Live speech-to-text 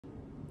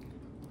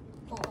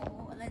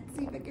Oh, let's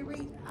see if I can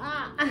read.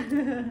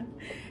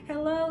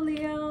 Hello,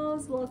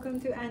 Leos. Welcome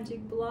to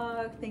Angelic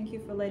Blog. Thank you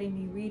for letting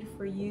me read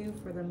for you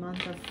for the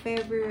month of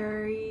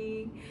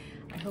February.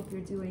 I hope you're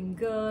doing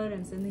good.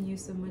 I'm sending you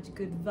so much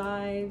good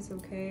vibes,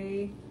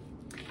 okay?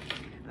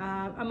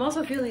 I'm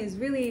also feeling this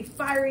really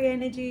fiery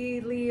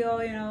energy, Leo,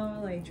 you know,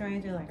 like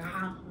trying to you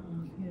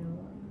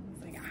know,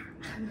 it's like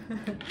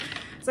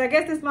So I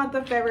guess this month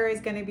of February is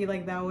going to be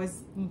like that.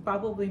 Was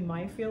probably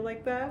might feel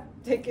like that.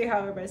 Take it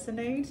how it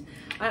resonates.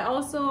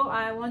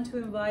 I want to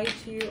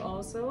invite you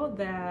also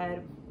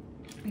that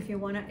if you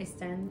want to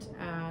extend,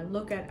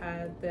 look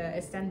at the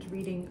extend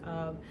reading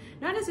of,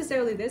 not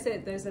necessarily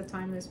there's a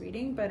timeless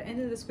reading, but in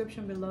the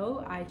description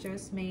below, I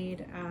just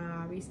made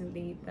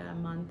recently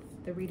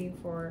the reading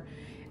for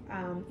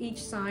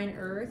each sign: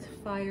 earth,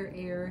 fire,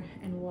 air,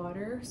 and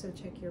water. So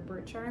check your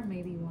birth chart.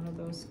 Maybe one of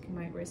those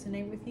might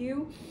resonate with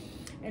you.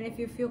 And if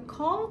you feel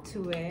called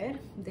to it,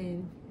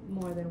 then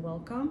more than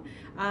welcome.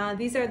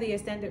 These are the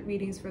extended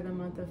readings for the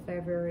month of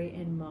February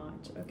and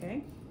March,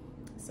 okay?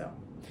 So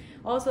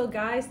also,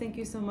 guys, thank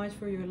you so much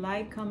for your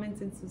like,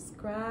 comments, and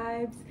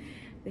subscribes.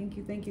 Thank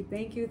you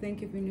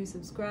for new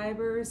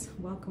subscribers.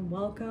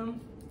 Welcome.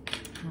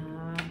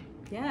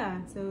 Yeah,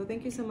 so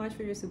thank you so much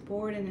for your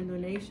support and the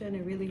donation.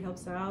 It really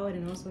helps out.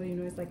 And also, you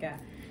know, it's like a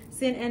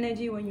send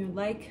energy when you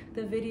like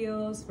the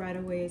videos right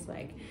away. It's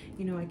like,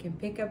 you know, I can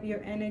pick up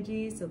your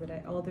energy so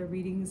that all the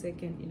readings it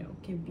can, you know,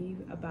 can be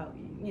about,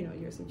 you know,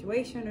 your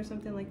situation or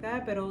something like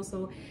that. But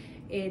also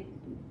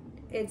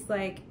it's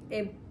like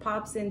it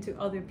pops into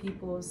other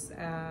people's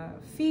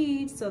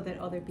feeds so that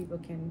other people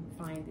can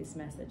find this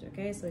message.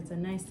 Okay, so it's a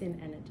nice thin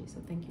energy.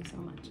 So thank you so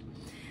much.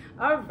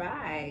 All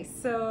right,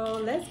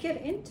 so let's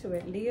get into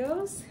it,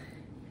 Leos.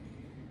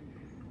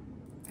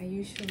 I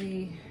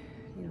usually,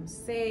 you know,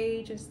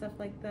 sage and stuff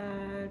like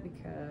that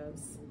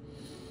because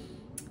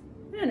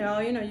you know,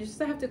 you just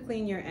have to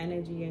clean your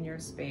energy and your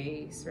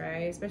space,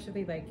 right?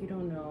 Especially like you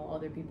don't know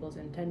other people's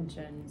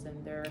intentions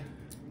and their,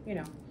 you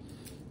know,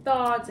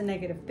 thoughts and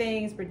negative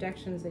things,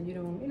 projections that you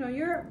don't, you know,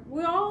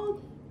 we're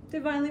all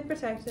divinely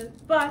protected,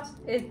 but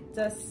it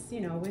does, you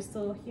know, we're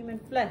still human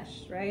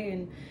flesh, right?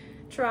 And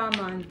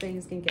trauma and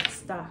things can get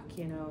stuck,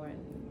 you know, and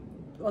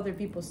other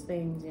people's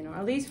things, you know,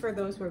 at least for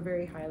those who are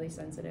very highly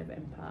sensitive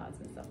empaths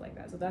and stuff like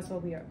that. So that's why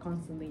we are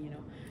constantly, you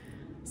know,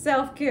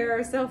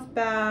 self-care,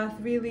 self-bath,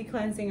 really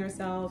cleansing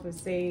ourselves with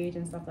sage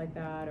and stuff like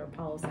that, or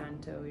Palo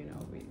Santo, you know,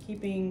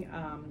 keeping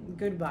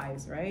good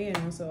vibes, right? And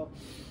also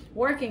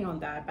working on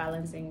that,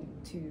 balancing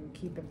to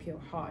keep a pure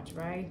heart,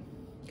 right?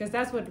 Because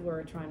that's what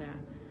we're trying to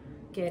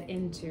get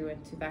into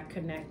that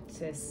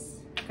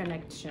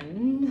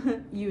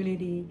connection,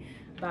 unity,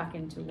 back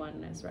into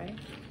oneness, right?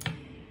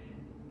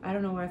 I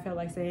don't know why I felt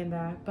like saying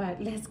that,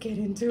 but let's get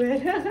into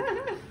it.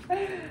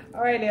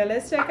 All right, Leo,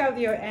 let's check out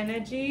your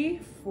energy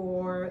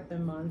for the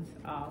month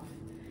of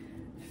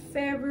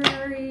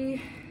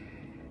February.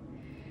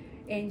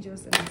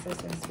 Angels and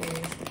ancestors,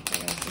 spirits,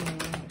 protect us, you know,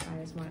 the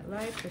highest white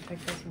light,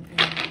 protect us from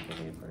any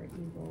negative or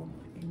evil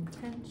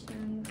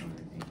intention or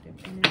negative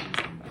energies.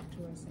 Send back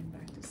to us and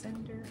back to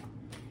sender.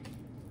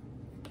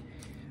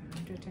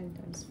 110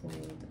 times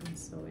fold, and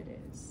so it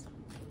is.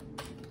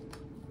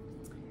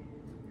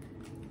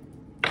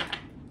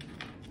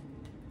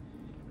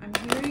 I'm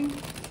hearing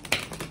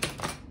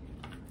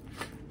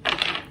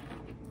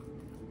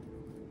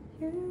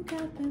you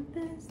got the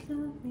best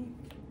of me.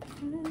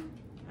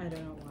 I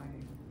don't know why.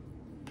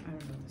 I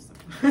don't know this song.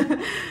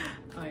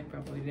 I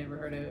probably never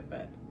heard of it,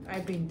 but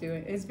I've been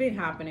doing it's been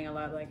happening a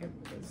lot. Like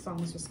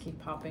songs just keep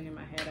popping in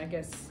my head. I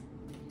guess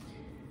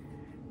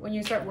when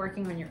you start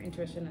working on your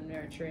intuition and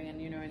nurturing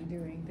and, you know, and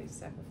doing this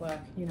type of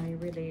work, you know, you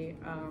really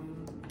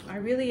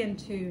are really in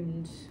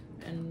tune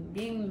and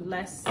being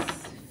less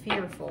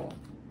fearful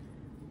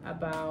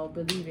about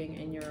believing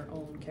in your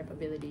own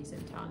capabilities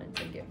and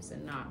talents and gifts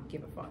and not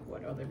give a fuck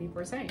what other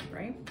people are saying,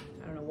 right?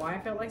 I don't know why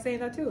I felt like saying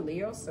that too,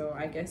 Leo. So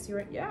I guess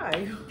you're, yeah.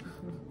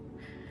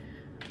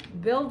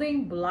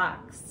 Building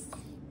blocks.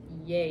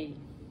 Yay.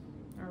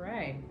 All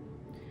right.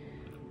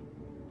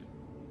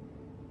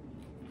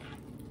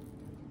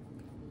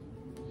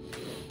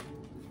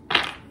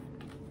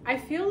 I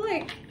feel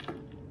like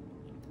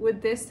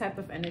with this type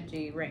of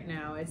energy right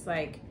now, it's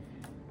like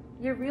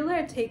you really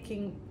are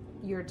taking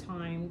your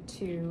time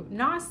to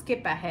not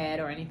skip ahead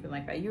or anything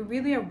like that. You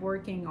really are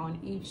working on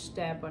each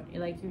step, on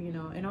like, you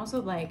know, and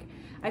also like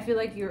I feel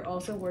like you're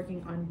also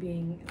working on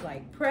being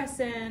like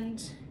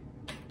present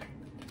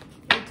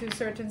into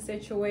certain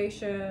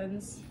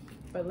situations.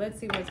 But let's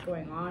see what's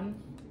going on.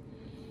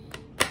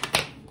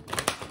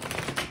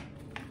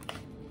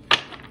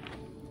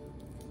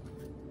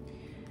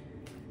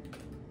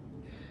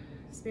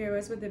 Spirit,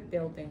 what's with the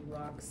building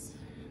blocks?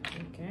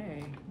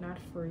 Okay, not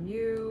for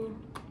you.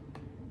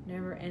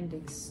 Never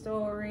ending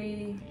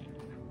story.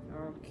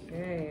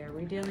 Okay, are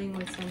we dealing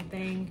with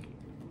something?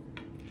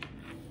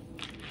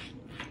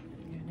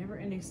 Yeah, never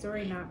ending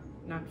story,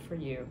 not for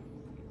you.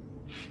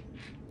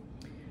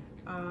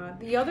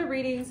 The other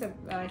readings have,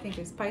 I think,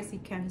 is Pisces,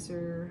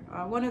 Cancer.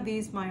 One of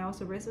these might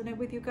also resonate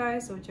with you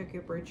guys, so check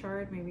your birth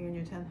chart, maybe in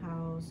your 10th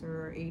house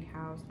or 8th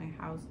house, 9th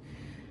house,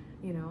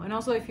 you know. And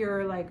also if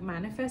you're like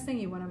manifesting,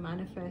 you want to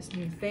manifest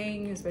new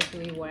things,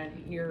 especially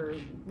when you're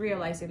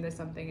realizing that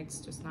something, it's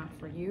just not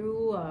for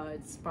you.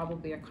 It's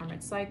probably a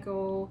karmic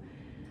cycle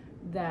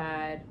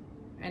that,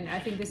 and I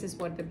think this is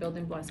what the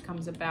building blocks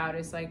comes about.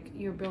 It's like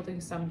you're building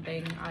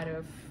something out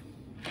of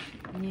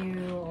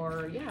new,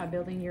 or yeah,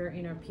 building your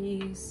inner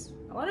peace.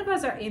 A lot of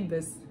us are in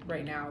this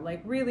right now,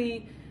 like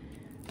really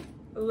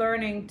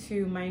learning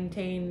to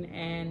maintain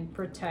and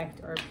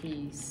protect our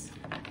peace.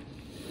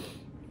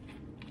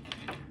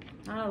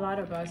 Not a lot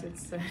of us,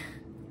 it's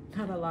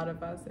not a lot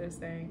of us, they're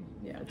saying.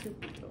 Yeah, 2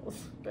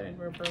 Pentacles, but in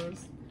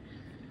reverse.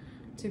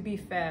 To be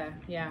fair,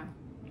 yeah.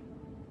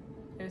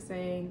 They're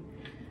saying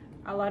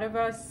a lot of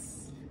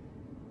us,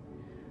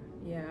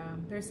 yeah,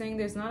 they're saying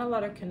there's not a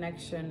lot of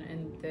connection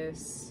in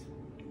this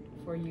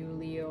for you,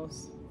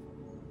 Leos.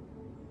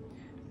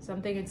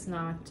 Something, it's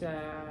not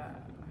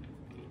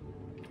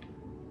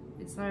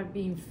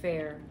being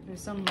fair.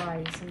 There's some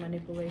lies, some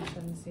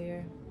manipulations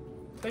here,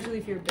 especially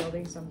if you're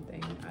building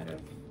something out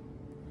of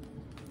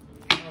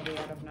probably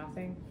out of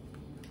nothing.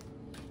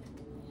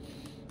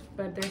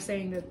 But they're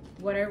saying that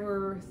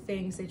whatever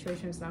thing,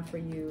 situation is not for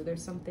you,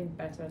 there's something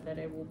better that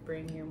it will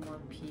bring you more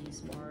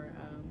peace, more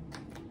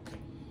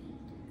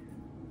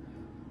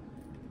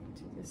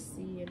to the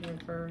sea in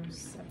reverse,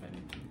 7.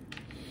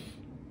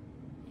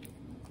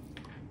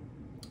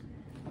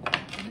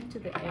 To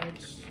the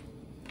edge.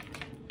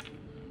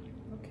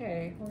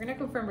 Okay, we're gonna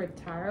confirm with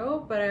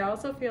tarot, but I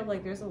also feel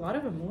like there's a lot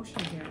of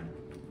emotion here.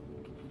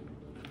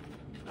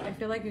 I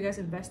feel like you guys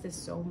invested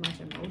so much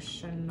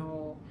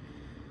emotional,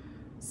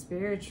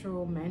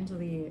 spiritual,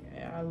 mentally,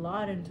 a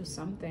lot into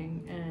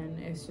something, and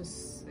it's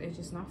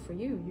just not for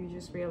you. You're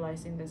just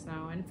realizing this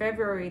now. In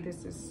February,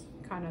 this is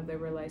kind of the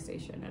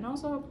realization. And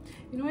also,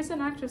 you know, it's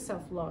an act of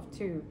self-love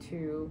too,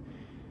 to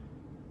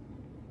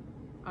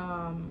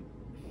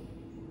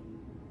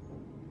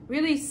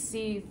really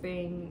see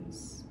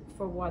things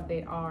for what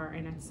they are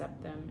and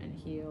accept them and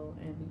heal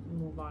and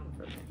move on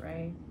from it,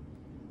 right?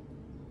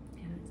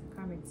 Yeah, it's a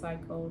karmic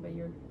cycle that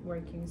you're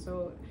working.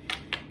 So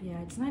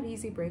yeah, it's not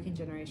easy breaking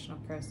generational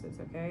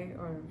curses, okay?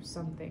 Or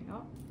something.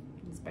 Oh,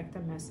 expect a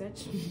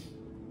message.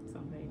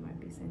 Somebody might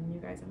be sending you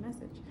guys a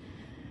message.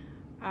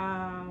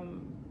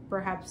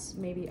 Perhaps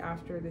maybe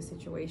after the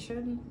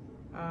situation,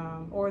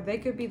 or they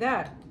could be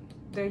that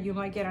there you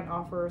might get an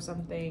offer or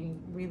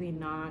something really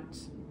not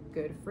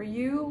good for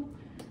you,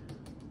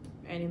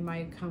 and it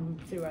might come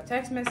through a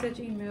text message,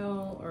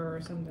 email,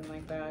 or something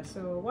like that.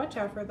 So watch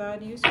out for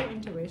that. Use your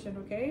intuition,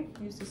 okay?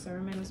 Use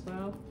discernment as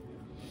well.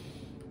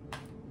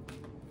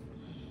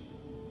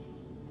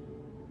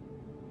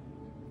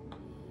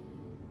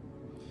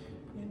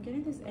 I'm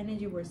getting this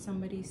energy where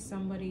somebody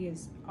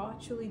is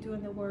actually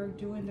doing the work,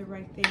 doing the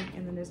right thing,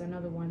 and then there's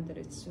another one that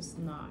it's just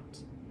not.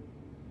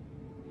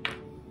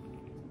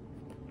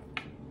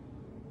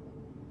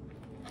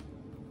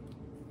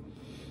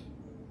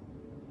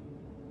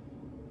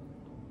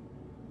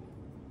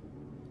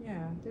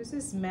 There's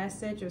this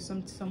message, or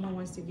someone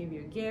wants to give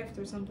you a gift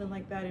or something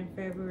like that in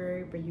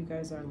February, but you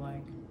guys are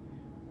like,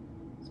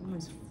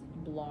 someone's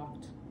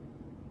blocked.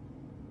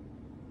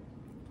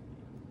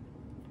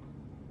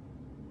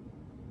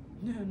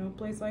 No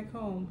place like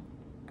home.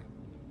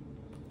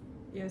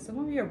 Yeah, some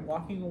of you are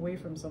walking away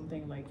from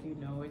something, like, you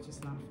know, it's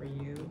just not for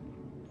you.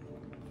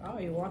 Oh,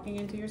 you're walking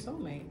into your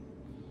soulmate,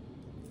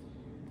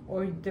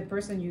 or the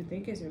person you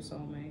think is your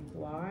soulmate.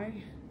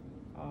 Why?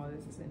 Oh,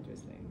 this is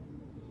interesting.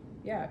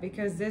 Yeah,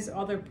 because this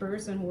other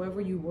person,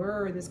 whoever you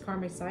were, this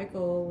karmic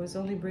cycle was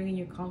only bringing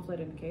you conflict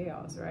and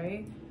chaos,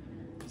 right?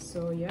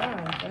 So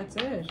yeah, that's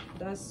it.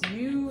 That's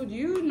you.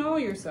 You know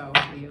yourself,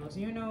 Leos.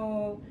 You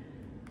know.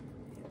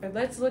 But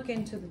let's look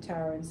into the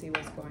tarot and see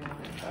what's going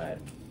on. But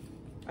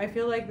I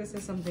feel like this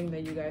is something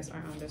that you guys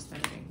aren't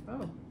understanding.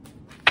 Oh,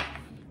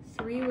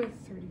 3 with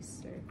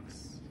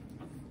 36.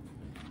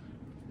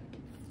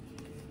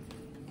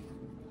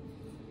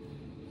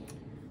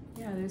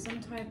 Yeah, there's some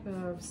type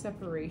of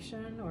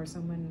separation, or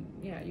someone,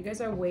 yeah, you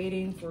guys are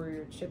waiting for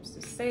your chips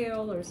to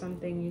sail or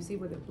something. You see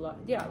with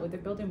the with the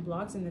building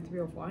blocks and the 3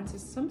 of Wands,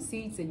 it's some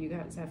seeds that you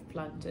guys have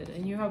planted,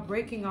 and you have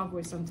breaking up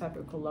with some type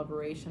of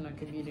collaboration or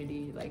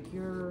community. Like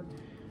you're,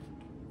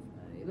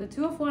 the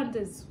 2 of Wands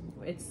is,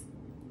 it's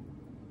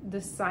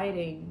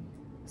deciding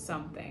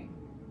something,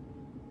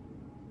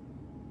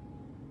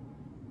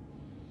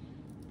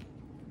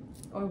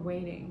 or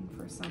waiting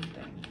for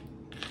something.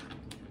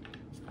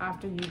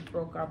 After you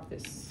broke up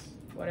this,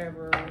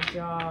 whatever,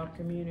 job,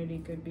 community,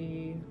 could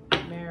be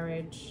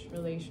marriage,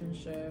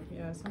 relationship.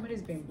 Yeah,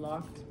 somebody's being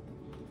blocked.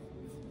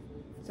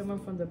 Someone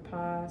from the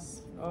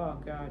past.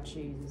 Oh God,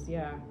 Jesus.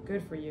 Yeah,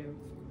 good for you.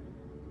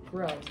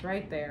 Growth,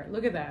 right there.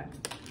 Look at that.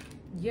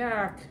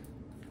 Yuck.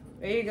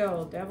 There you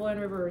go. Devil in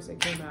reverse, it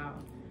came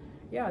out.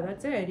 Yeah,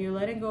 that's it. You're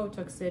letting go of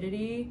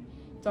toxicity,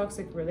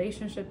 toxic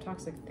relationship,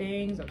 toxic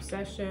things,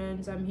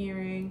 obsessions, I'm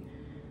hearing.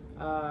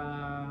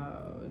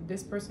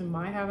 This person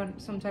might have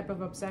some type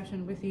of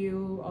obsession with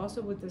you.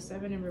 Also with the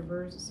 7 in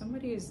reverse,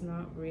 somebody is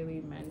not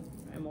really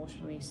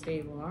emotionally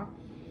stable, huh?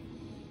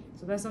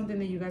 So that's something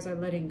that you guys are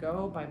letting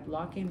go by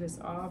blocking this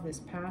off. This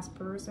past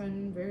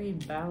person, very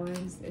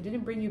imbalanced. It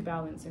didn't bring you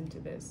balance into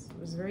this. It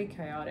was very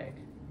chaotic,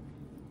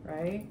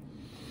 right?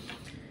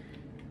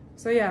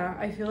 So yeah,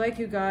 I feel like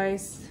you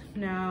guys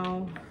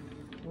now,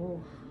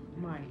 oh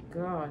my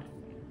God.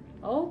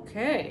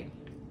 Okay.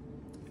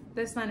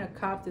 This 9 of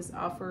Cups, this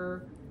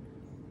offer,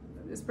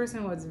 this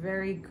person was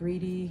very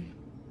greedy,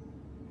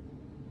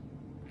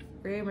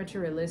 very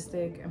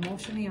materialistic,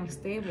 emotionally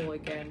unstable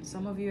again.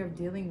 Some of you are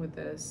dealing with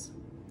this.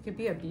 Could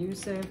be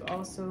abusive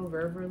also,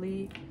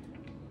 verbally.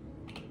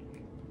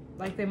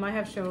 Like they might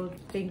have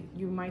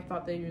you might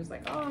thought that you're just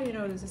like, oh, you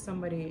know, this is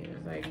somebody.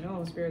 It's like,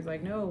 no, Spirit's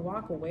like, no,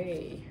 walk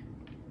away.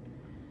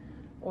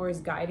 Or is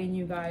guiding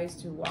you guys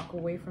to walk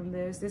away from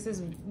this. This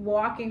is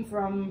walking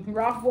from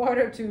rough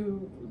water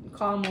to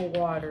calmer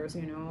waters,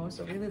 you know.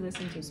 So really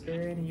listen to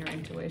Spirit and your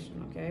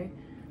intuition, okay?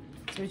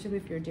 Especially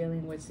if you're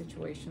dealing with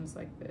situations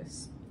like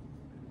this.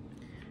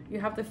 You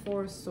have the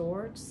 4 of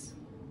Swords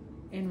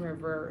in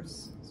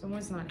reverse.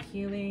 Someone's not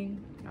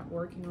healing, not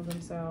working on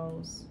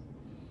themselves.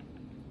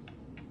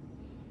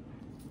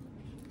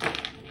 I'm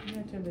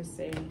gonna turn the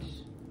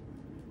sage,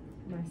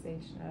 my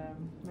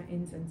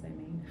incense, I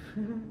mean.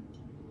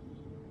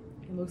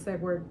 It looks like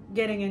we're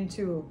getting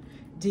into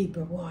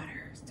deeper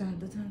waters. Dun,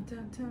 dun, dun,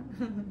 dun,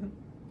 dun.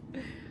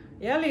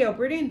 Yeah, Leo,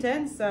 pretty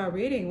intense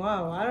reading.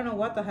 Wow, I don't know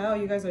what the hell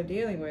you guys are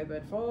dealing with,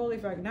 but holy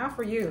fuck, not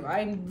for you.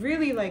 I'm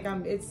really like,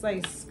 it's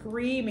like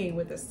screaming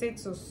with the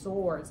 6 of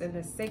Swords and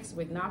the 6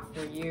 with not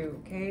for you,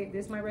 okay?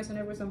 This might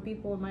resonate with some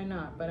people, it might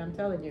not, but I'm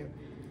telling you,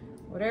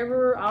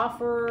 whatever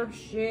offer,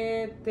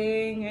 shit,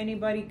 thing,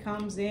 anybody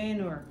comes in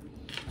or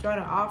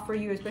trying to offer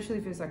you, especially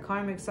if it's a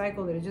karmic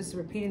cycle that is just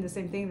repeating the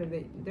same thing, that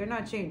they're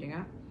not changing,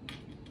 huh?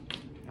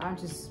 I'm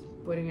just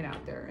putting it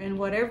out there. And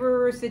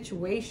whatever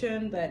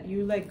situation that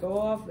you let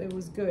go of, it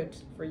was good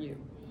for you.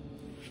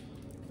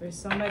 There's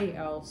somebody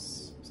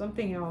else,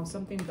 something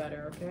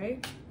better,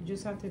 okay? You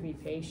just have to be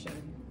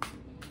patient.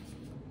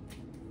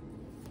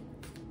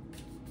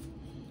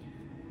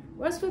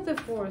 What's with the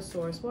 4 of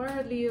Swords? Why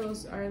are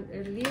Leos, are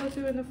Leo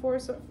doing the 4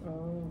 of Swords?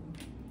 Oh.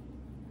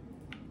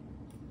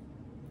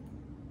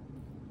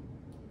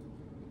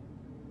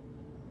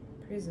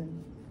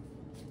 Prison.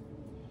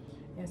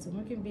 Yeah,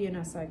 someone can be in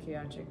a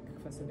psychiatric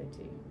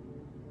facility.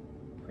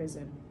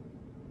 Prison.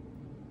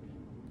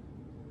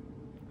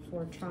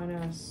 For trying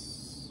to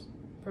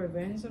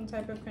prevent some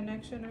type of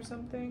connection or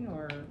something,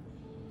 or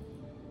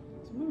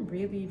someone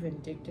really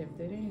vindictive.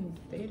 They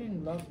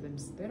didn't love them.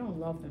 They don't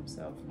love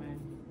themselves, man.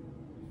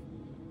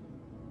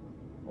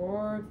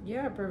 Or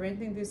yeah,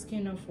 preventing this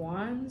King of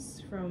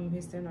Wands from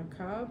his 10 of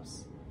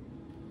Cups.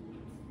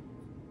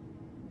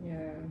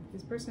 Yeah,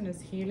 this person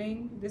is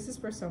healing. This is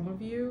for some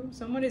of you.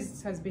 Someone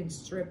has been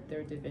stripped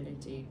their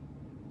divinity.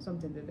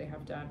 Something that they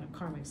have done, a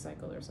karmic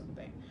cycle or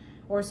something.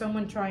 Or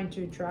someone trying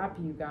to trap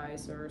you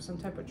guys, or some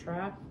type of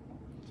trap.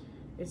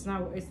 It's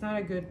not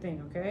a good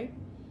thing, okay?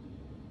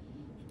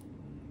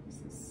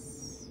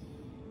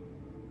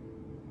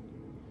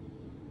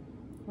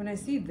 When I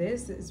see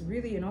this, it's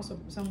really, and also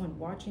someone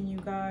watching you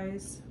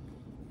guys.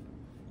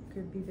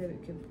 Could be that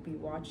it could be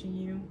watching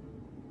you.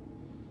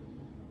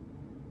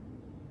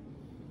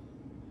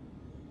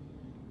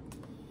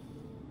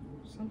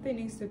 Something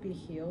needs to be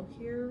healed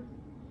here.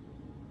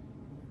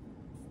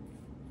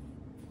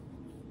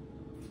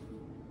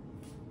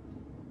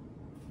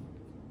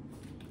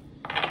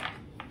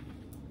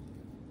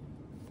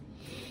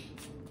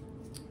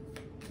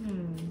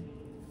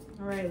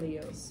 All right,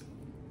 Leos.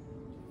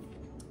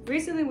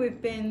 Recently,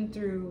 we've been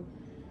through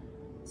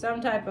some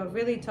type of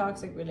really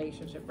toxic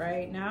relationship,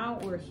 right? Now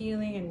we're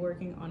healing and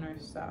working on our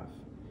stuff.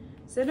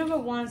 So number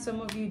 1, some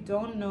of you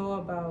don't know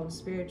about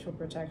spiritual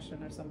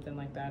protection or something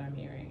like that, I'm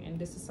hearing. And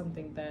this is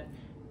something that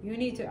you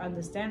need to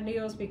understand,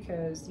 Leos,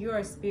 because you are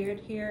a spirit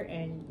here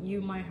and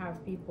you might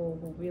have people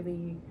who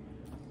really,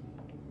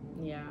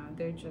 yeah,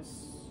 they're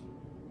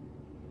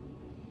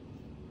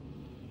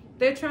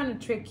trying to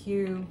trick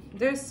you.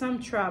 There's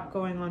some trap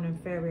going on in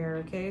February,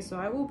 okay? So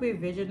I will be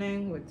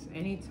vigilant with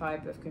any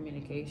type of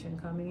communication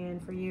coming in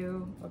for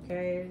you,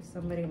 okay?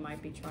 Somebody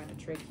might be trying to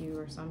trick you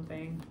or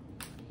something.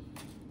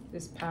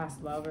 This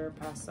past lover,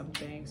 past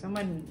something.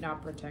 Someone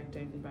not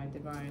protected by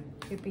divine.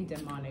 Could be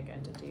demonic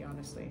entity,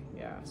 honestly.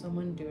 Yeah,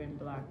 someone doing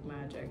black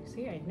magic.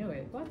 See, I knew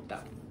it. What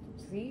the?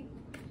 See?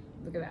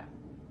 Look at that.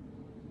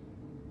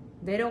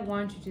 They don't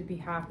want you to be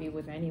happy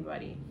with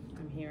anybody,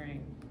 I'm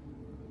hearing.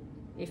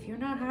 If you're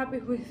not happy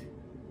with...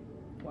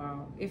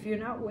 Wow. If you're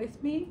not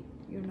with me,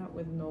 you're not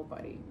with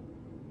nobody.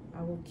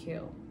 I will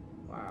kill.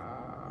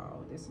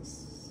 Wow. This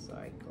is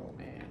psycho,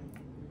 man.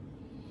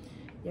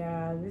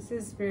 Yeah, this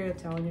is Spirit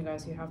telling you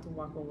guys you have to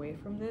walk away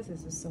from this.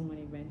 This is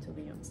somebody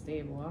mentally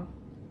unstable, huh?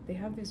 They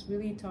have this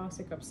really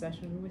toxic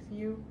obsession with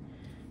you.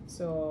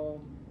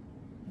 So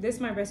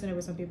this might resonate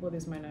with some people,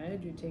 this might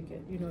not. You take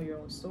it, you know your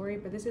own story.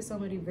 But this is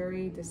somebody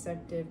very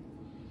deceptive.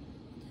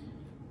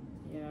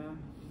 Yeah.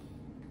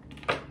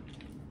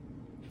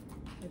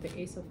 with the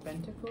Ace of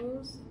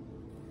Pentacles.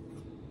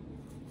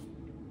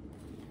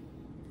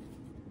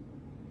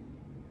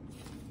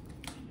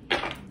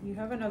 You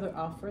have another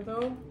offer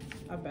though,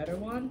 a better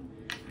one.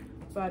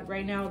 But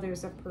right now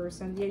there's a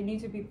person, you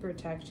need to be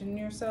protecting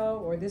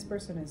yourself, or this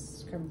person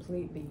is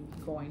completely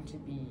going to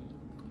be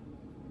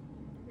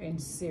in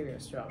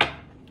serious trouble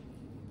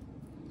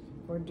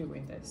for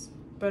doing this.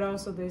 But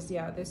also there's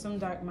some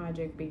dark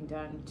magic being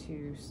done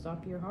to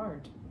stop your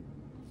heart.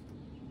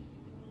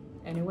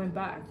 And it went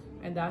back.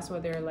 And that's why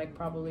they're like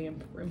probably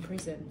in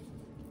prison.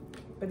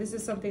 But this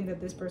is something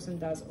that this person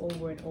does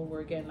over and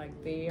over again.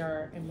 Like they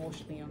are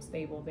emotionally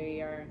unstable.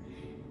 They are,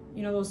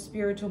 you know, those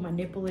spiritual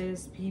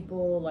manipulatives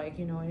people, like,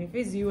 you know, and if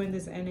it's you in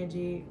this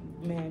energy,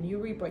 man, you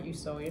reap what you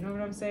sow. You know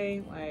what I'm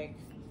saying? Like,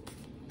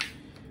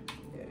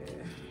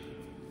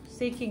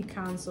 seeking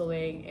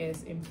counseling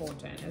is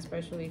important,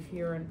 especially if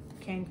you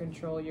can't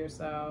control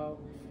yourself,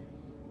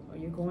 or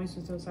you're going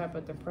through some type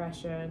of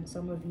depression.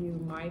 Some of you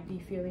might be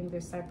feeling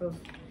this type of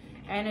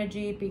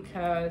energy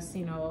because,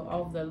 you know,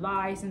 of the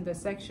lies and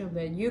deception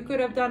that you could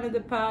have done in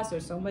the past, or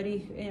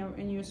somebody, you know,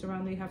 in your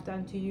surrounding have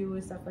done to you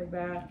and stuff like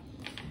that.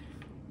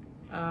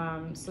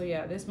 So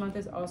yeah, this month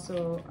is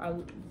also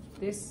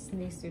this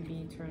needs to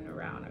be turned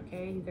around.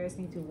 Okay, you guys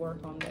need to work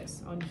on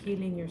this, on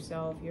healing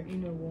yourself, your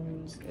inner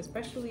wounds,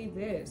 especially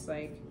this,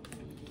 like,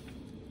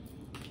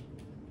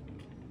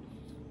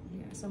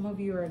 yeah, some of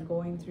you are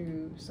going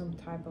through some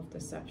type of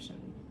deception.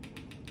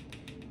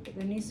 But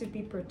there needs to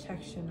be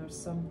protection of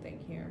something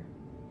here.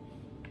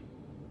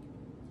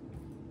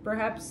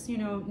 Perhaps, you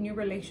know, new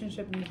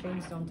relationship, new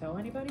things, don't tell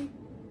anybody,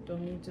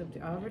 don't need to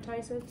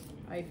advertise it.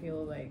 I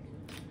feel like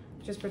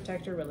just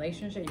protect your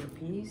relationship, your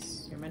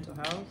peace, your mental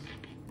health.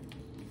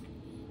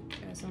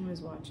 Yeah, someone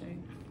is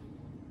watching.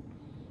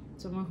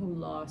 Someone who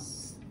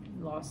lost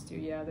you.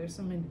 Yeah, there's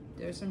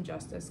some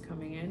justice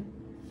coming in.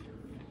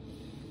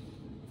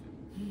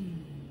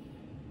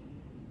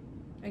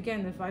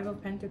 Again, the Five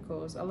of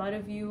Pentacles. A lot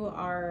of you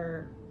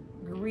are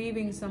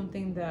grieving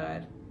something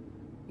that,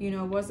 you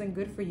know, wasn't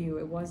good for you.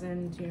 It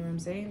wasn't, you know what I'm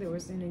saying? There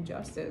was an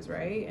injustice,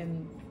 right?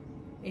 And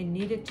it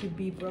needed to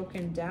be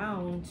broken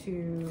down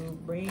to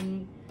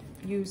bring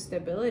you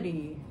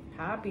stability,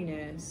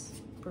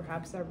 happiness,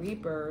 perhaps a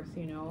rebirth,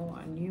 you know,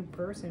 a new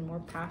person,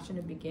 more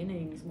passionate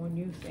beginnings, more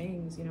new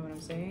things, you know what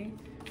I'm saying?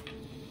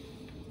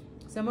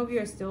 Some of you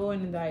are still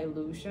in that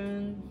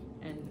illusion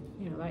and,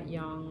 you know, that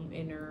young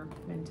inner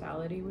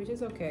mentality, which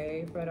is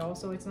okay, but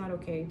also it's not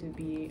okay to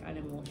be an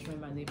emotionally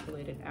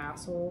manipulated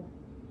asshole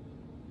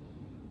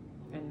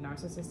and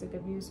narcissistic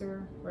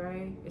abuser,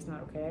 right? It's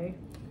not okay.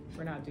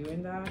 We're not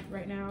doing that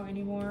right now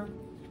anymore.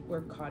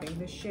 We're cutting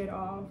this shit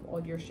off.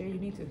 All your shit, you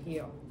need to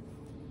heal.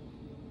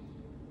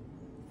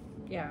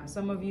 Yeah,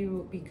 some of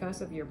you,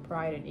 because of your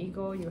pride and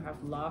ego, you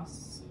have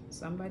lost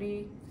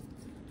somebody.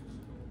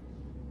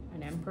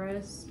 An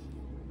empress.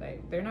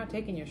 Like, they're not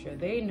taking your shit.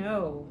 They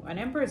know. An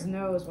empress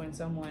knows when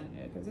someone,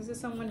 because this is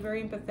someone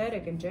very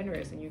empathetic and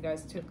generous, and you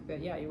guys took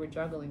that, yeah, you were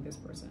juggling this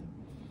person.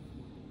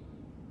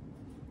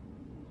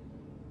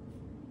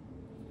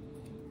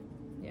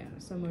 Yeah,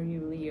 some of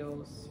you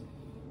Leos.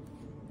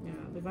 Yeah,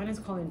 divine is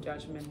calling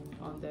judgment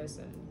on this,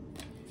 and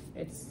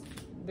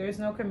there's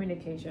no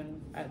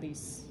communication, at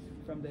least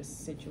from this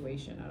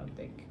situation, I don't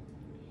think.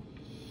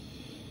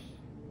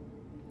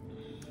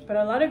 But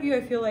a lot of you,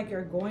 I feel like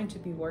you're going to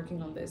be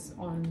working on this,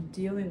 on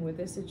dealing with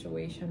this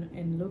situation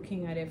and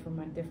looking at it from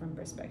a different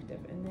perspective.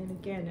 And then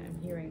again,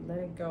 I'm hearing, let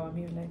it go. I'm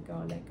hearing, let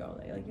go, let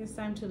go. Like, it's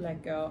time to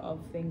let go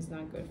of things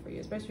not good for you,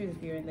 especially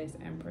if you're in this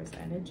Empress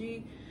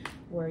energy,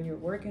 where you're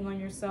working on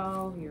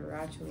yourself, you're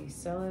actually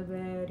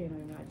celibate, you know,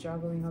 you're not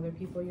juggling other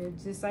people, you're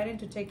deciding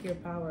to take your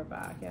power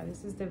back. Yeah,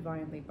 this is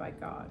divinely by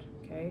God,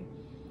 okay?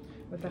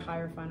 With the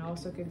Hierophant,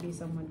 also could be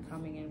someone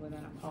coming in with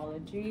an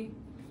apology.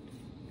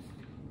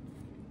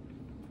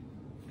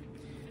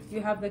 You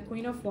have the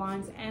Queen of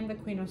Wands and the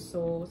Queen of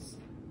Swords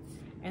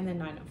and the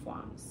Nine of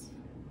Wands.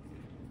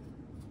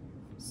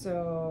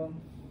 So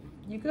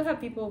you could have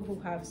people who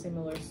have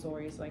similar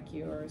stories like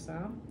yours,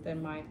 that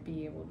might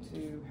be able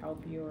to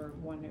help you or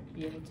want to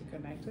be able to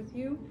connect with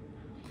you.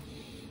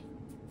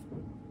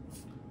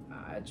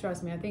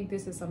 Trust me, I think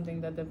this is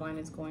something that Divine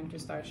is going to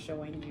start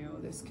showing you,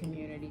 this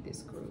community,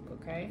 this group,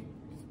 okay?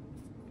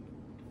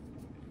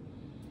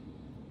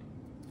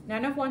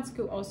 Nine of Wands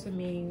could also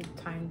mean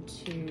time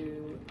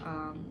to,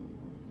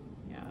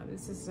 yeah,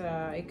 this is,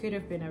 it could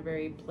have been a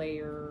very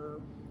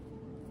player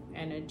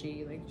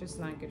energy, like just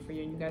not good for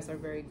you, and you guys are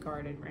very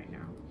guarded right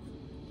now.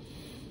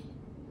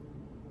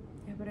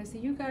 Yeah, but I see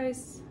you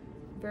guys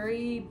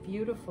very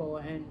beautiful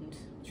and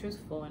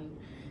truthful and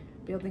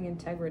building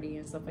integrity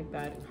and stuff like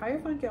that.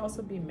 Hierophant can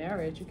also be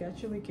marriage. You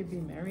actually could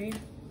be married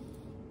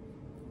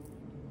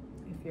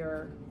if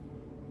you're,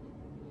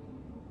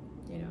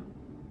 you know,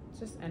 it's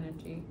just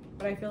energy.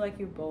 But I feel like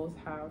you both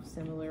have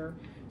similar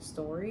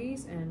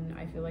stories, and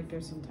I feel like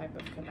there's some type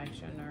of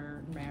connection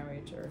or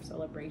marriage or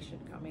celebration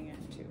coming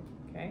in too,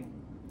 okay?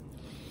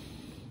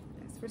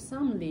 That's for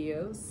some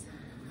Leos.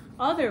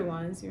 Other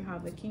ones, you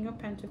have the King of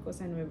Pentacles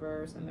in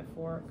reverse and the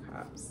Four of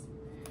Cups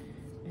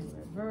in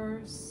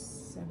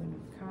reverse. Seven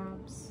of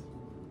Cups.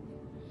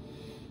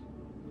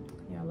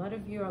 Yeah, a lot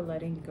of you are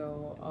letting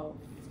go of,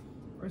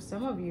 or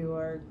some of you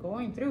are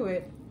going through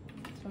it,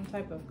 some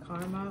type of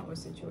karma or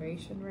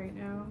situation right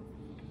now.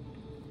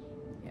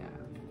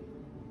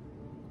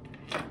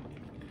 Yeah.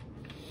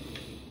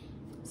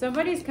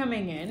 Somebody's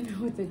coming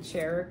in with the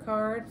Chariot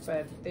card,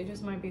 but they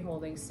just might be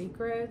holding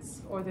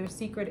secrets, or their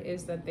secret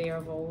is that they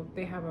have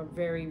a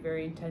very,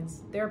 very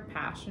intense, they're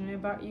passionate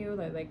about you,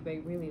 like they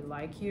really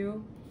like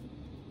you.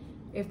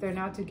 If they're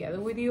not together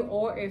with you,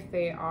 or if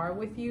they are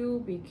with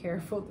you, be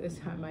careful. This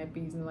time might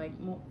be like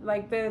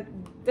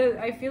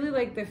I feel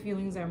like the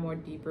feelings are more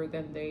deeper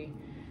than they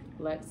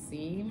let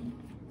seem.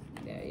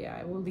 Yeah,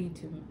 it will lead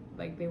to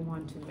like they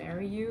want to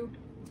marry you.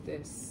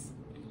 This.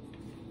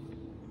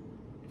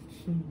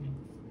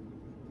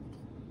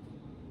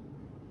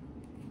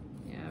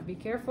 Yeah, be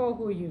careful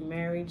who you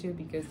marry to,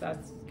 because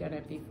that's gonna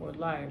be for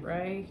life,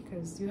 right?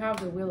 Because you have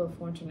the Wheel of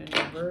Fortune in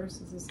reverse.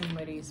 This is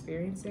somebody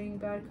experiencing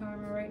bad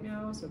karma right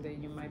now, so that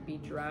you might be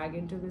dragged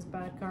into this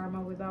bad karma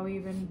without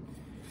even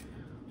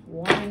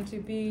wanting to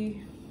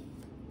be.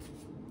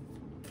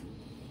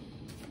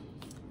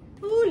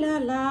 Ooh la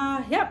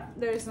la. Yep,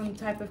 there's some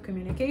type of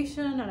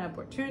communication, an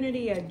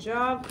opportunity, a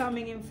job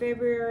coming in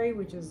February,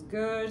 which is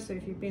good. So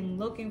if you've been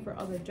looking for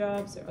other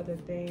jobs or other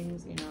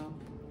things, you know,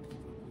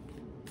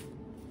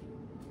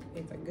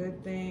 it's a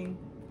good thing.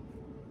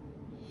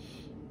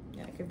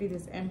 Yeah, it could be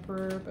this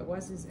Emperor, but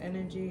what's his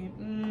energy?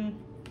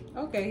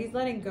 Okay, he's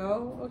letting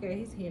go. Okay,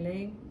 he's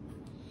healing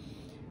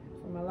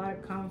from a lot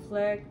of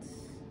conflict.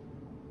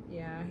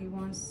 Yeah, he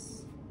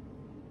wants...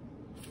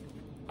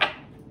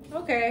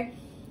 Okay.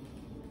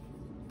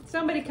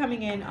 Somebody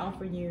coming in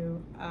offering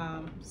you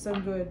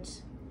some good...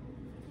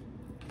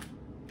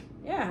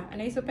 Yeah, an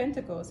Ace of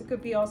Pentacles. It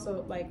could be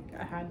also like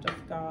a hand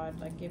of God,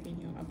 like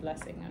giving you a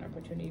blessing, an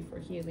opportunity for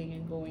healing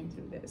and going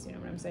through this, you know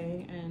what I'm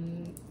saying?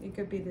 And it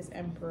could be this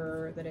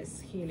Emperor that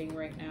is healing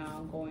right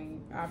now,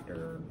 going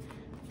after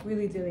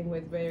really dealing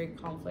with very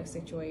complex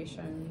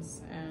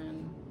situations.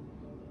 And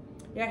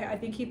yeah, I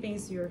think he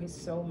thinks you're his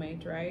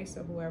soulmate, right?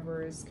 So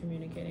whoever is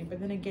communicating. But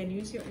then again,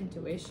 use your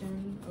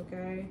intuition,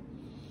 okay?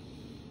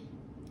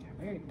 Yeah,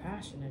 very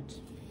passionate.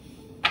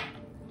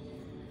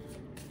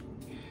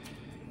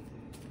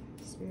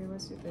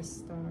 What's with this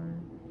Star?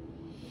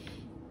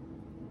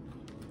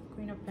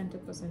 Queen of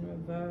Pentacles in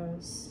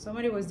reverse.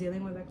 Somebody was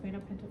dealing with a Queen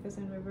of Pentacles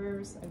in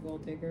reverse. A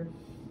gold digger.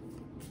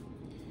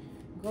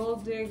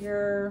 Gold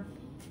digger.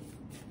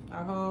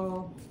 A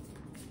hoe.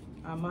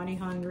 A money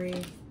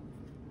hungry.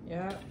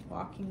 Yeah,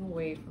 walking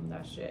away from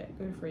that shit.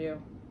 Good for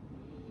you.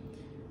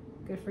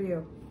 Good for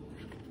you.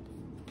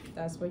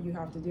 That's what you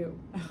have to do.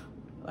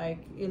 Like,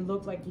 it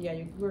looked like, yeah,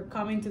 you were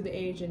coming to the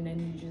age and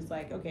then you just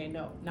like, okay,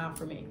 no, not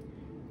for me.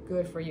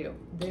 Good for you.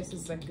 This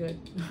is a good,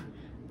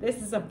 this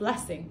is a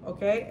blessing,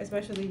 okay?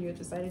 Especially you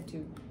decided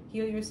to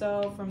heal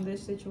yourself from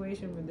this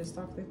situation, from this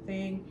toxic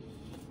thing.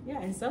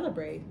 Yeah, and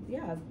celebrate.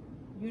 Yeah,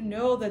 you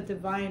know that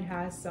divine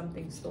has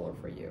something stored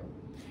for you.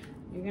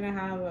 You're gonna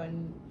have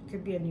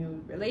could be a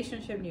new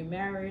relationship, new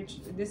marriage.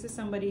 This is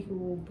somebody who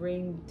will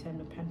bring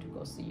 10 of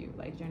Pentacles to you,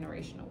 like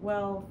generational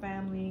wealth,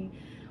 family,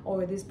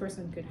 or this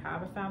person could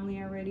have a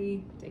family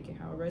already. Take it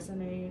how it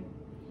resonates.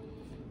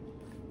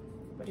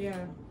 But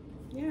yeah,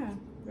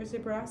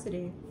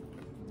 reciprocity,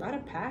 a lot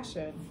of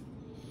passion.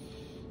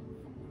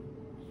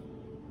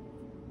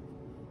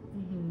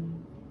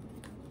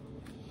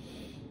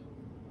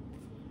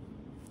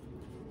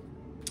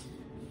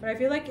 But I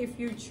feel like if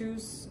you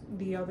choose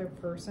the other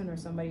person or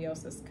somebody else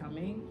that's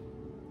coming,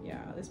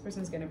 yeah, this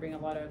person's gonna bring a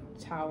lot of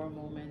tower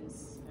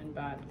moments and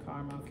bad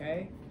karma,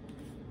 okay?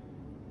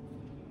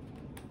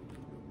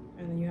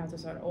 And then you have to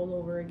start all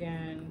over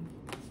again.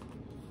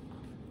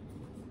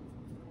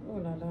 Oh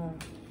la la.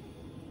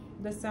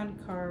 The Sun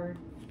card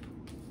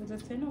with the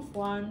 10 of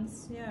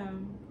Wands. Yeah,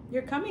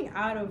 you're coming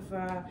out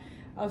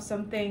of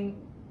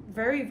something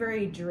very,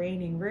 very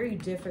draining, very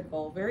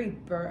difficult, very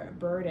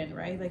burdened,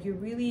 right? Like you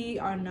really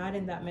are not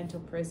in that mental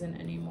prison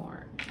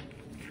anymore.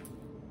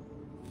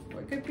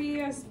 Or it could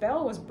be a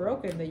spell was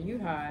broken that you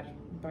had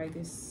by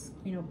this,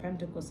 you know,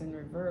 Pentacles in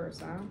reverse,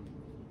 huh?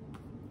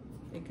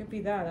 It could be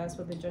that. That's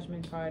what the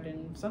Judgment card,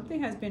 and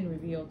something has been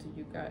revealed to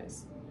you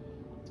guys.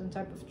 Some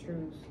type of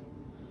truth.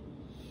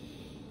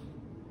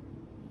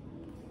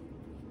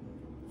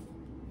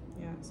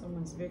 Yeah,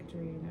 someone's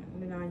victory.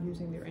 They're not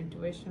using their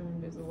intuition.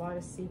 There's a lot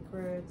of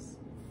secrets.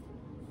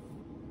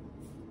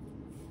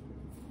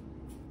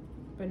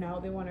 But now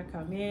they want to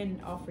come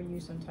in, offer you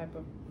some type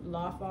of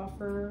love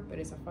offer, but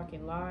it's a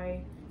fucking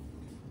lie.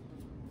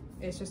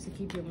 It's just to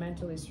keep you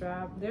mentally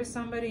strapped. There's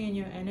somebody in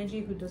your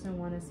energy who doesn't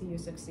want to see you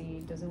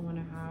succeed, doesn't want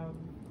to have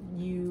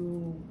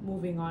you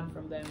moving on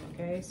from them,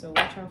 okay? So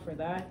watch out for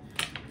that.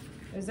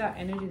 There's that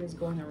energy that's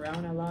going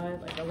around a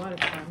lot. Like a lot of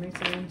karmics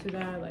are into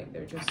that. Like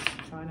they're just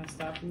trying to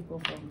stop people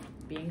from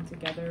being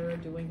together,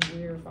 doing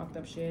weird, fucked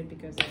up shit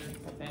because they're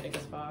pathetic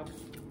as fuck.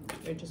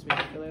 They're just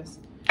ridiculous.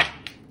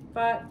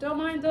 But don't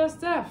mind those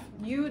stuff.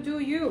 You do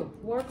you.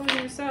 Work on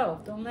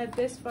yourself. Don't let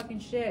this fucking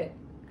shit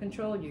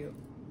control you.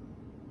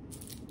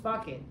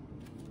 Fuck it.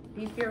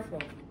 Be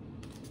fearful.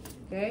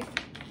 Okay?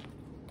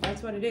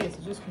 That's what it is.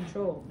 It's just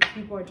control.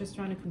 People are just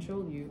trying to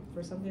control you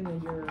for something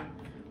that you're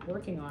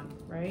working on,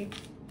 right?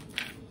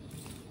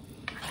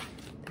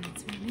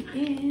 That's what it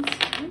is.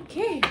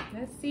 Okay,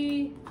 let's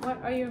see.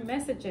 What are your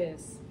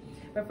messages?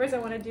 But first I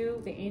want to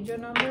do the angel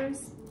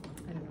numbers.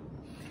 I don't know.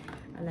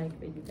 I like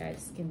that you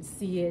guys can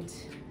see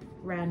it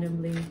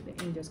randomly.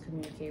 The angels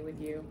communicate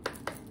with you.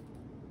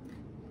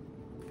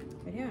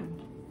 But yeah.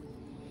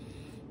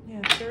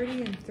 Yeah,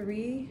 30 and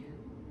 3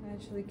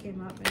 actually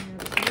came up in your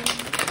too,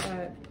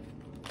 but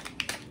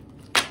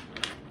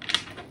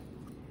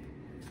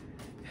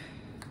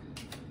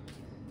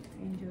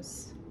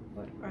angels,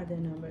 what are the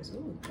numbers?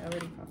 Ooh, that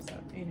already pops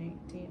up in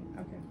 18.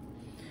 Okay.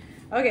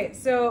 Okay,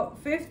 so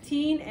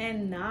 15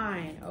 and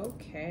 9.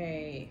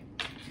 Okay.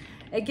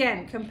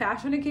 Again,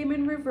 compassion came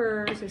in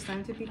reverse. It's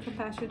time to be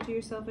compassionate to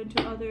yourself and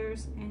to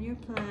others and your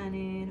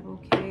planet,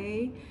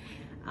 okay?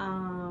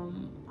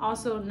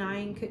 Also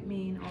 9 could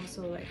mean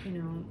also like, you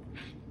know,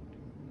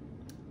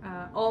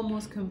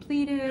 almost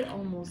completed,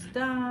 almost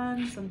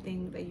done,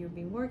 something that you've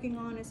been working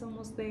on is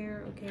almost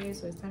there, okay?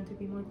 So it's time to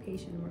be more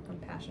patient, more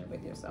compassionate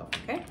with yourself,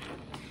 okay?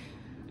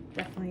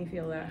 Definitely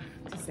feel that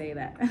to say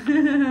that.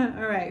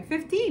 All right,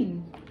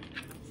 15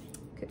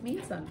 could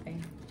mean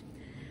something.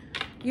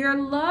 Your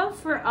love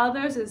for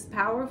others is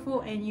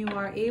powerful and you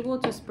are able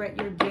to spread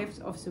your gifts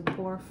of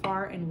support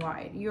far and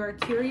wide. Your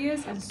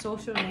curious and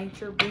social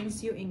nature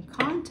brings you in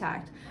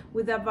contact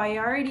with a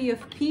variety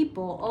of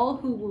people, all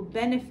who will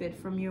benefit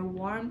from your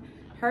warm,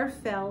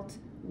 heartfelt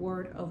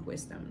word of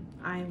wisdom.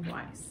 I am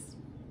wise.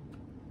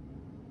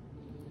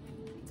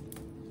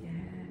 Yes.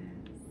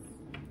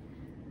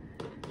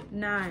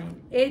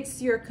 9.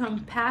 It's your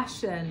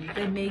compassion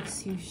that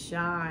makes you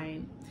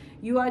shine.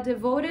 You are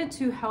devoted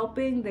to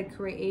helping the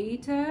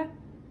greater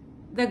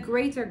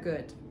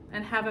good,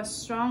 and have a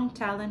strong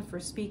talent for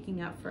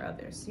speaking up for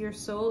others. Your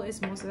soul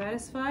is most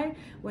satisfied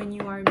when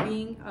you are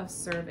being of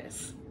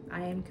service.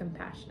 I am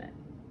compassionate.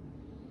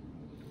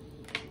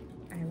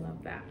 I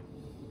love that.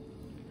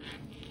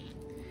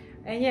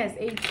 And yes,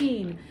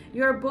 18.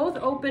 You are both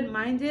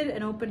open-minded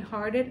and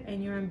open-hearted,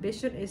 and your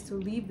ambition is to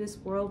leave this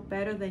world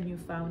better than you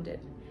found it.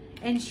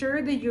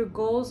 Ensure that your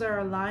goals are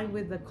aligned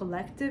with the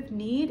collective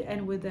need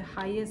and with the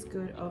highest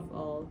good of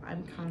all.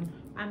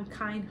 I'm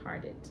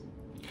kind-hearted.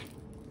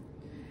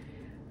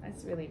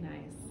 That's really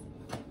nice.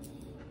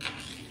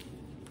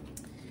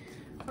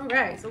 All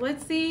right, so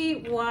let's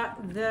see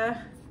what the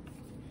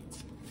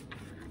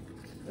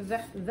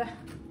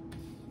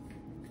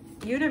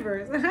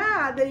universe.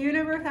 The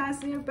universe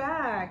has your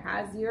back.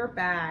 Has your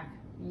back.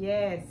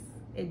 Yes,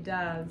 it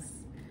does.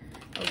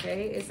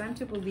 Okay, it's time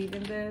to believe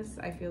in this.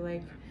 I feel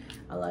like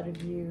a lot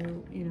of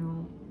you, you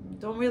know,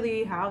 don't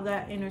really have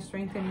that inner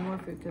strength anymore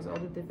because all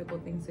the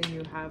difficult things that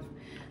you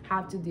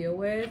have to deal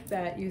with,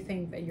 that you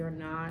think that you're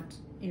not,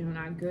 you know,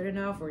 not good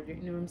enough, or you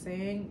know what I'm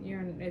saying?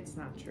 It's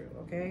not true,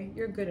 okay?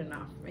 You're good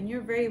enough, and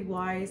you're very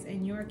wise,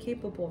 and you're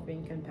capable of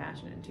being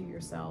compassionate to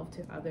yourself,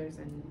 to others,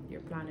 and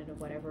your planet, or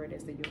whatever it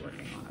is that you're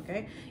working on,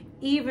 okay?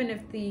 Even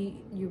if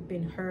you've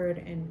been hurt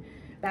and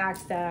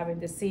backstab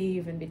and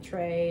deceive and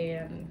betray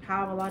and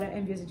have a lot of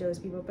envious and jealous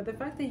people, but the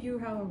fact that you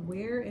are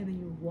aware and then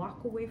you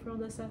walk away from all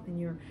that stuff and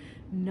you're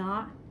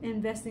not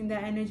investing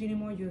that energy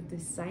anymore, you have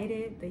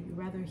decided that you'd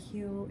rather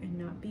heal and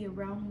not be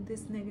around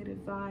this negative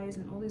vibes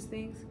and all these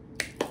things,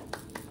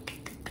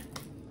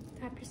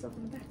 tap yourself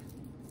on the back.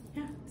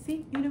 Yeah,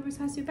 see, universe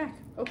has your back,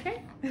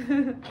 okay?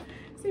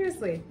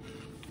 Seriously.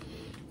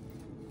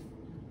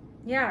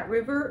 Yeah,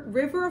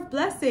 river of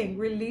blessing,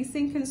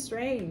 releasing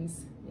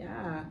constraints.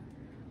 Yeah.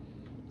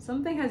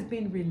 Something has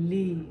been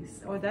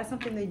released, or that's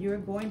something that you're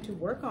going to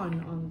work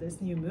on this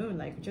new moon,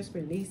 like just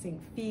releasing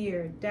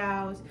fear,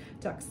 doubts,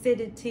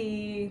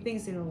 toxicity,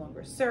 things that no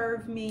longer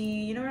serve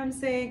me. You know what I'm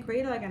saying?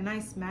 Create like a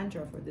nice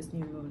mantra for this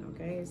new moon,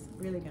 okay? It's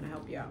really gonna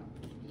help you out.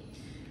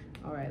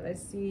 All right,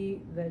 let's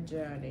see the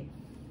journey.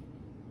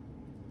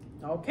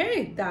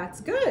 Okay, that's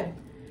good.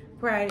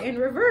 Pride in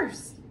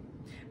reverse.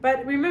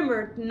 But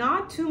remember,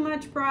 not too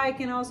much pride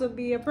can also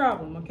be a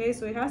problem, okay?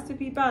 So it has to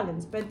be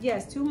balanced. But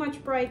yes, too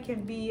much pride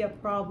can be a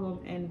problem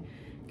and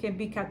can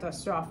be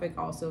catastrophic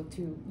also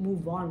to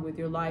move on with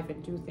your life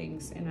and do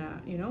things in a,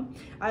 you know?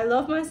 I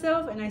love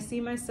myself and I see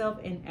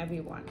myself in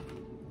everyone.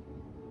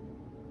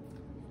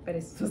 But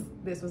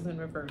this was in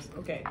reverse.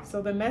 Okay,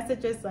 so the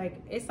message is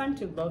like, it's time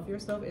to love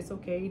yourself. It's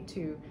okay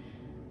to,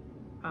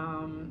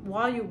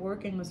 while you're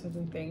working on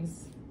certain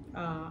things,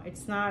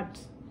 it's not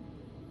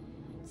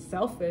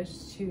selfish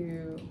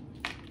to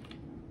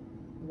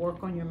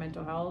work on your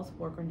mental health,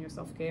 work on your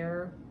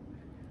self-care,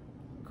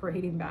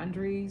 creating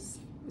boundaries,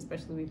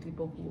 especially with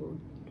people who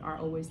are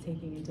always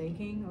taking and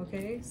taking,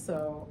 okay?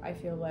 So I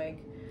feel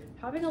like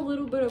having a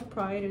little bit of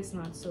pride is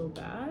not so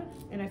bad,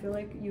 and I feel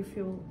like you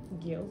feel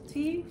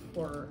guilty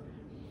for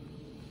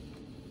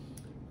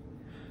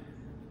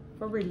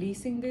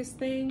releasing these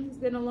things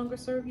that no longer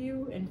serve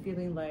you, and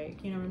feeling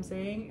like, you know what I'm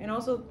saying? And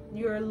also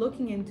you're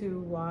looking into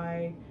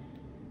why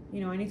you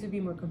know, I need to be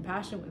more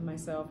compassionate with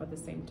myself at the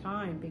same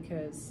time,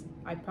 because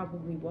I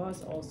probably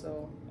was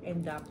also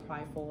in that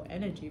prideful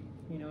energy,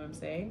 you know what I'm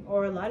saying?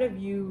 Or a lot of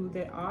you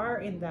that are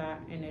in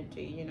that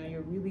energy, you know,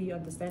 you're really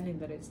understanding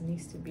that it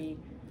needs to be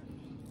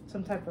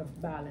some type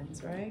of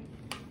balance, right?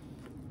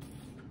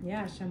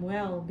 Yeah,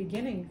 Shamuel,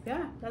 beginnings.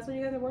 Yeah, that's what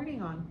you guys are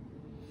working on.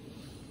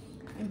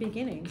 And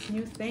beginnings,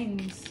 new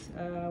things,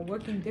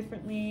 working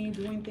differently,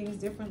 doing things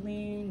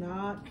differently,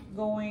 not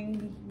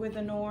going with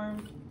the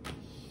norm.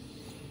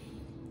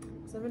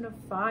 7 of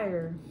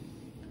Fire.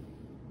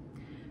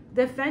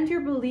 Defend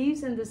your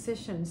beliefs and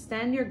decisions.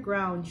 Stand your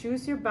ground.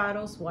 Choose your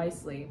battles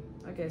wisely.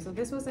 Okay, so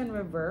this was in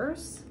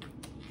reverse.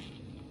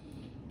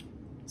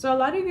 So a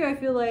lot of you, I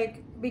feel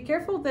like, be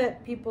careful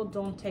that people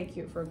don't take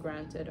you for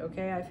granted,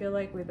 okay? I feel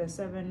like with the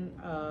 7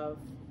 of,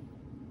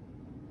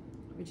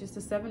 which is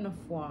the 7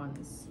 of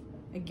Wands.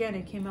 Again,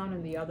 it came out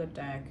in the other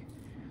deck.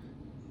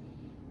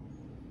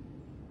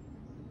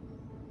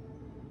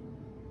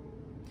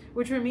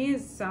 Which for me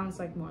sounds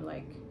like more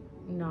like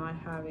not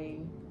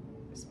having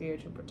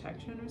spiritual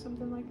protection or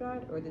something like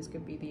that. Or this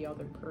could be the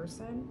other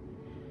person.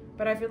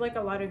 But I feel like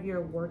a lot of you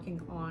are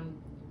working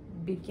on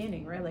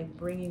beginning, right? Like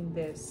bringing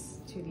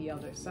this to the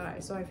other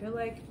side. So I feel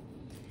like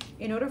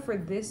in order for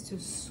this to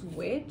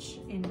switch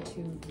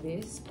into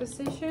this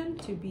position,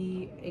 to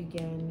be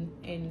again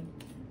in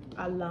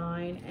a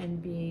line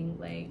and being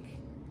like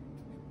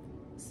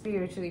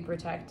spiritually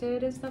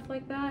protected and stuff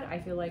like that, I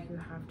feel like you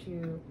have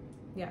to,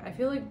 yeah, I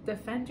feel like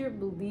defend your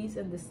beliefs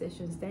and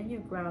decisions, stand your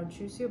ground,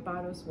 choose your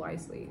battles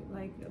wisely.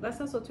 Like that's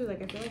also too,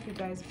 like I feel like you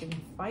guys have been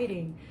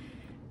fighting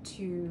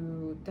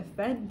to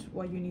defend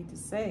what you need to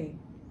say.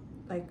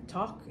 Like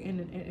talk,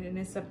 and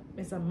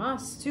it's a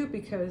must too,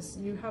 because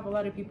you have a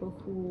lot of people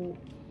who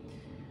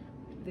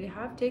they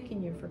have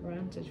taken you for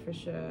granted for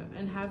sure,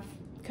 and have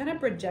kind of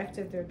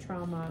projected their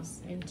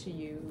traumas into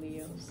you,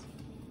 Leos.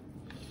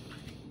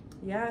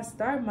 Yeah,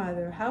 Star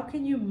Mother. How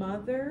can you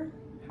mother?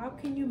 How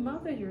can you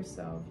mother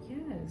yourself?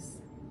 Yes.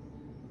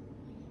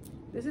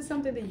 This is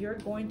something that you're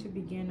going to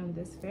begin on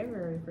this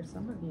February for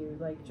some of you.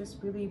 Like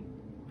just really,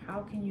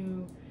 how can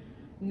you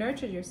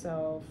nurture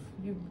yourself?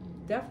 You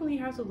definitely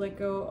have to let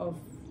go of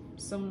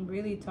some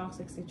really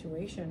toxic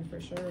situation for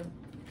sure.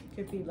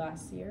 Could be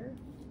last year.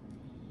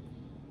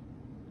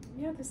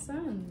 Yeah, the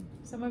Sun.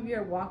 Some of you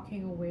are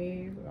walking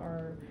away,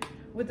 or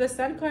with the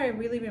Sun card, it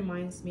really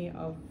reminds me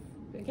of,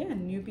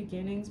 again, new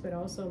beginnings, but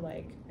also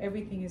like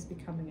everything is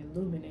becoming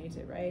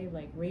illuminated, right?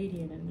 Like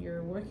radiant, and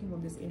you're working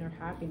on this inner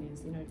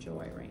happiness, inner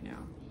joy right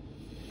now.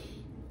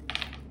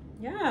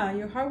 Yeah,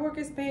 your hard work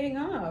is paying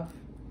off.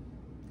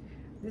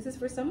 This is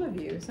for some of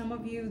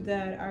you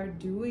that are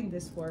doing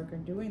this work or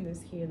doing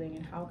this healing,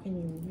 and how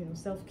can you know,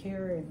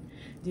 self-care and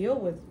deal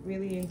with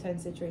really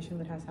intense situation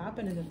that has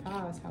happened in the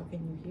past. How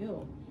can you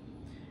heal?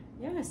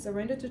 Yeah,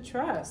 surrender to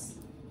trust.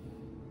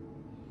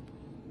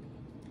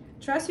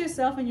 Trust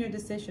yourself and your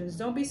decisions.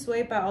 Don't be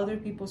swayed by other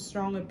people's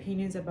strong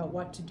opinions about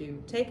what to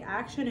do. Take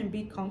action and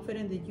be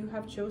confident that you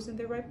have chosen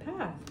the right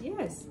path.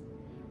 Yes.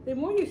 The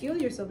more you heal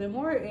yourself, the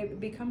more it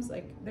becomes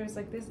like there's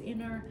like this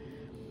inner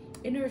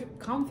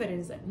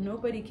confidence that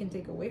nobody can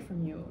take away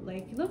from you.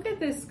 Like, look at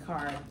this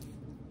card.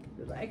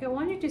 Like, I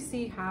want you to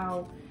see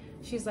how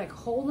she's like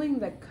holding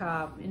the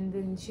cup, and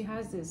then she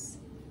has this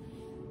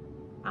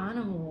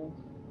animal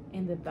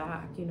in the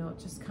back, you know,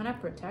 just kind of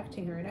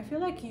protecting her. And I feel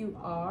like you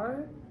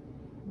are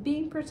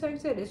being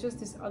protected. It's just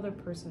this other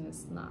person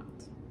is not.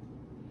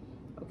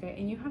 Okay,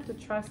 and you have to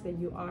trust that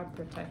you are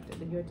protected,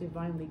 that you're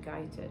divinely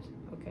guided.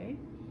 Okay,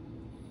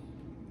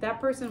 that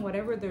person,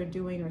 whatever they're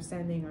doing or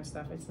sending or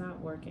stuff, it's not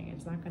working.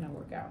 It's not going to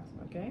work out.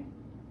 Okay,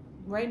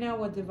 right now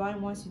what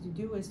divine wants you to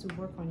do is to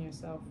work on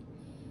yourself,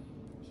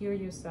 hear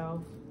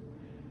yourself,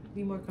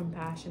 be more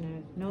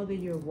compassionate, know that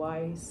you're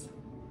wise,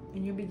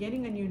 and you're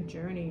beginning a new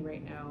journey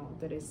right now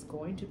that is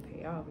going to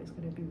pay off. It's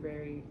going to be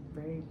very,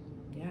 very,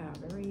 yeah,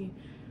 very.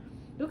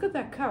 Look at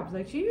that cup.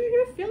 Like,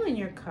 you're filling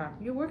your cup.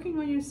 You're working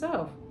on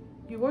yourself.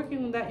 You're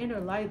working on that inner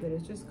light that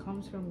it just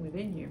comes from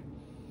within you.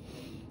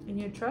 And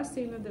you're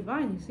trusting the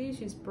divine. You see,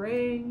 she's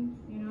praying,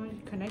 you know,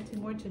 connecting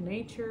more to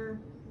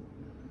nature,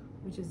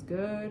 which is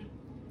good.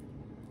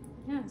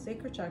 Yeah,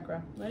 sacral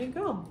chakra. Letting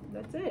go.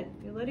 That's it.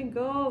 You're letting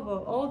go of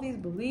all these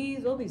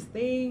beliefs, all these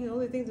things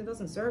that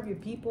doesn't serve you,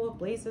 people,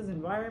 places,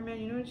 environment.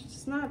 You know, it's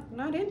just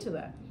not into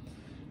that.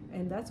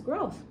 And that's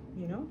growth.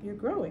 You know, you're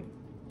growing.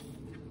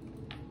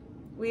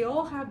 We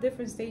all have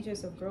different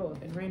stages of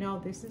growth, and right now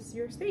this is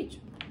your stage,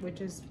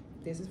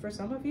 this is for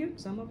some of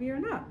you are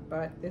not,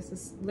 but this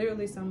is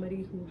literally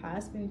somebody who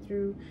has been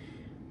through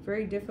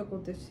very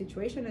difficult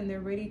situation, and they're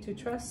ready to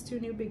trust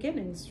to new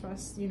beginnings.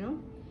 Trust, you know,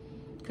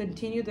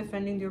 continue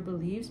defending their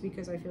beliefs,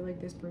 because I feel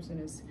like this person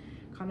is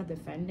kind of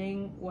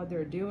defending what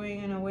they're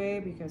doing in a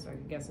way, because I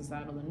guess it's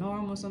out of the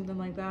norm or something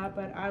like that.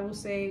 But I will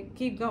say,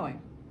 keep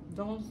going.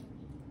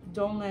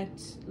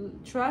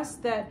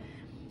 Trust that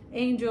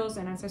angels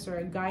and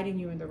ancestors are guiding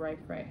you in the right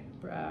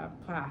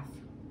path.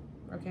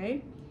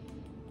 Okay,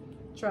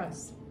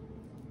 trust.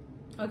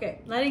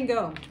 Okay, letting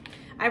go.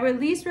 I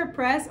release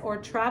repressed or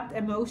trapped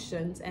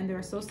emotions and their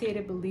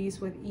associated beliefs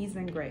with ease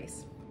and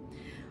grace.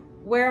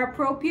 Where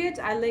appropriate,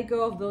 I let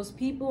go of those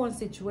people and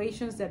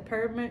situations that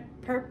pertinate,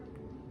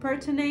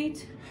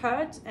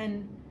 hurt,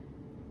 and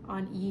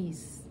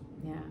unease.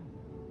 Yeah,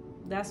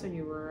 that's where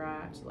you were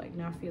at, like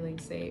not feeling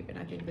safe. And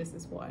I think this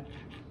is what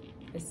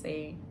it's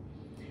saying.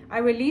 I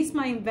release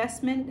my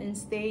investment in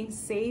staying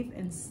safe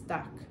and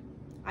stuck.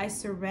 I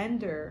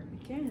surrender.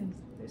 Again,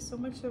 there's so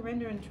much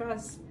surrender and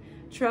trust.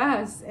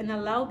 Trust and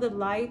allow the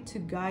light to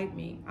guide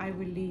me. I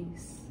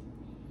release.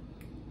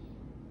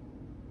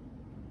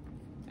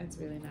 That's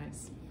really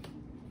nice.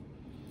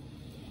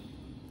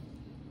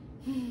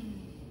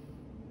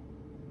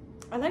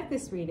 I like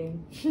this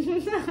reading.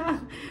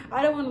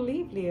 I don't want to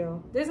leave,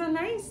 Leo. There's a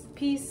nice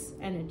peace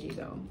energy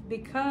though,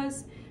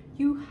 because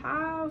you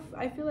have,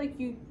 I feel like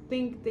you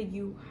think that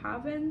you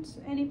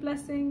haven't any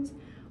blessings,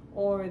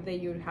 or that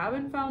you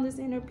haven't found this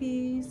inner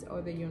peace,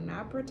 or that you're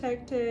not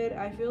protected.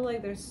 I feel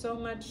like there's so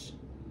much,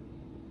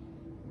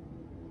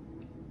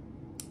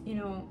 you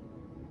know,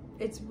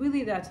 it's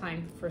really that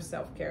time for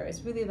self-care.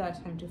 It's really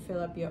that time to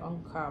fill up your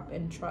own cup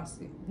and trust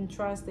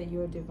that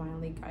you're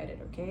divinely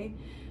guided, okay?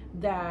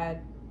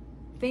 That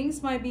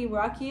things might be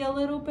rocky a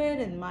little bit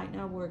and might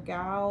not work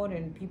out,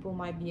 and people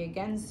might be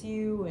against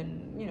you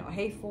and, you know,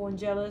 hateful and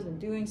jealous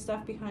and doing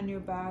stuff behind your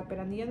back. But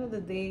at the end of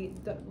the day,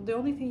 the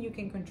only thing you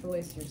can control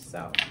is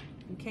yourself.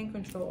 You can't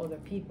control other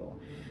people.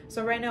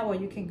 So right now,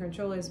 what you can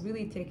control is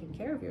really taking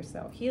care of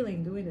yourself,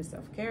 healing, doing the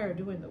self-care,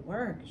 doing the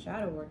work,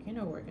 shadow work,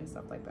 inner work, and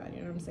stuff like that.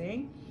 You know what I'm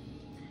saying?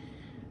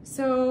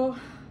 So,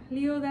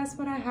 Leo, that's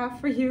what I have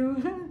for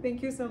you.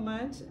 Thank you so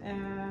much.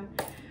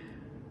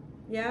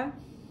 Yeah.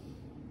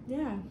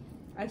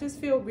 I just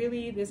feel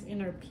really this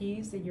inner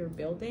peace that you're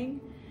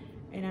building,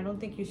 and I don't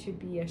think you should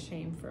be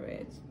ashamed for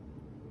it.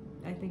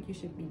 I think you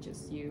should be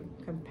just you,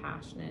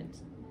 compassionate,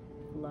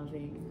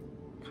 loving,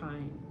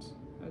 kind,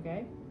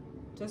 okay?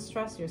 Just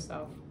trust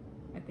yourself,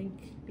 I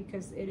think,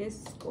 because it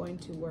is going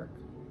to work,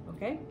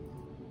 okay?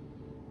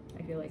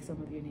 I feel like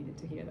some of you needed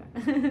to hear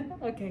that.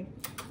 Okay,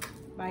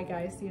 bye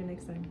guys, see you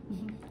next time.